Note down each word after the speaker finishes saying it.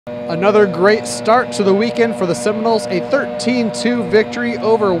Another great start to the weekend for the Seminoles, a 13-2 victory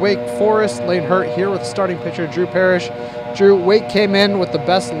over Wake Forest. Lane Hurt here with starting pitcher Drew Parrish. Drew, Wake came in with the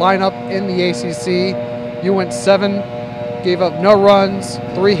best lineup in the ACC. You went 7, gave up no runs,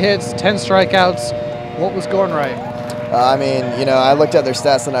 3 hits, 10 strikeouts. What was going right? I looked at their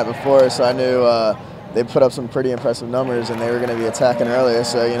stats the night before, so I knew they put up some pretty impressive numbers, and they were going to be attacking early.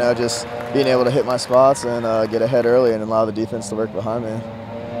 So, just being able to hit my spots and get ahead early and allow the defense to work behind me.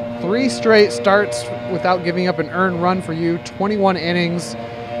 3 straight starts without giving up an earned run for you, 21 innings.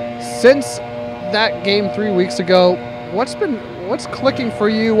 Since that game 3 weeks ago, what's clicking for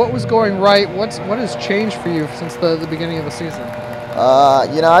you? What was going right? What has changed for you since the beginning of the season?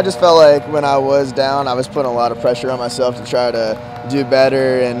 I just felt like when I was down, I was putting a lot of pressure on myself to try to do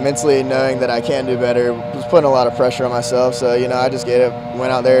better, and mentally knowing that I can do better was putting a lot of pressure on myself. So, I just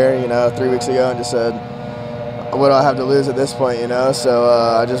went out there, 3 weeks ago and just said, what do I have to lose at this point, So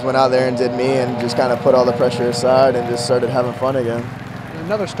I just went out there and did me and just kind of put all the pressure aside and just started having fun again.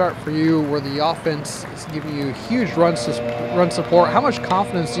 Another start for you where the offense is giving you huge run support. How much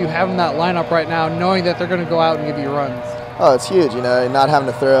confidence do you have in that lineup right now, knowing that they're going to go out and give you runs? Oh, it's huge, not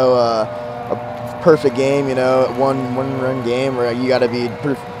having to throw a perfect game, one-run game where you got to be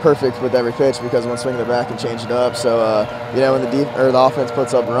perfect with every pitch because I'm swinging the back and change it up. So, when the offense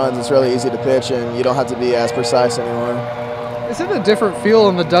puts up runs, it's really easy to pitch, and you don't have to be as precise anymore. Is it a different feel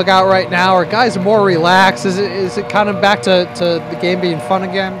in the dugout right now? Are guys more relaxed? Is it kind of back to the game being fun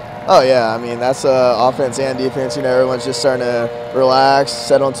again? Oh, yeah. that's offense and defense. Everyone's just starting to relax,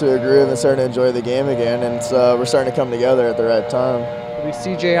 settle into a groove, and starting to enjoy the game again. And we're starting to come together at the right time. We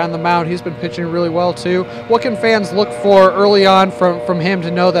CJ on the mound. He's been pitching really well, too. What can fans look for early on from him to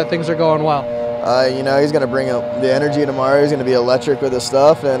know that things are going well? He's going to bring the energy tomorrow. He's going to be electric with his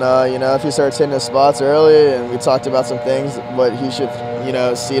stuff. And, if he starts hitting his spots early, and we talked about some things, what he should,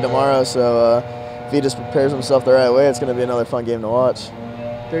 see tomorrow. So if he just prepares himself the right way, it's going to be another fun game to watch.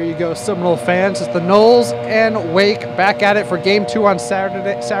 There you go, Seminole fans. It's the Noles and Wake back at it for Game 2 on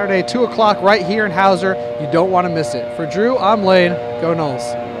Saturday, 2 o'clock right here in Hauser. You don't want to miss it. For Drew, I'm Lane. Go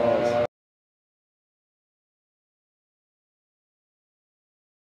Noles.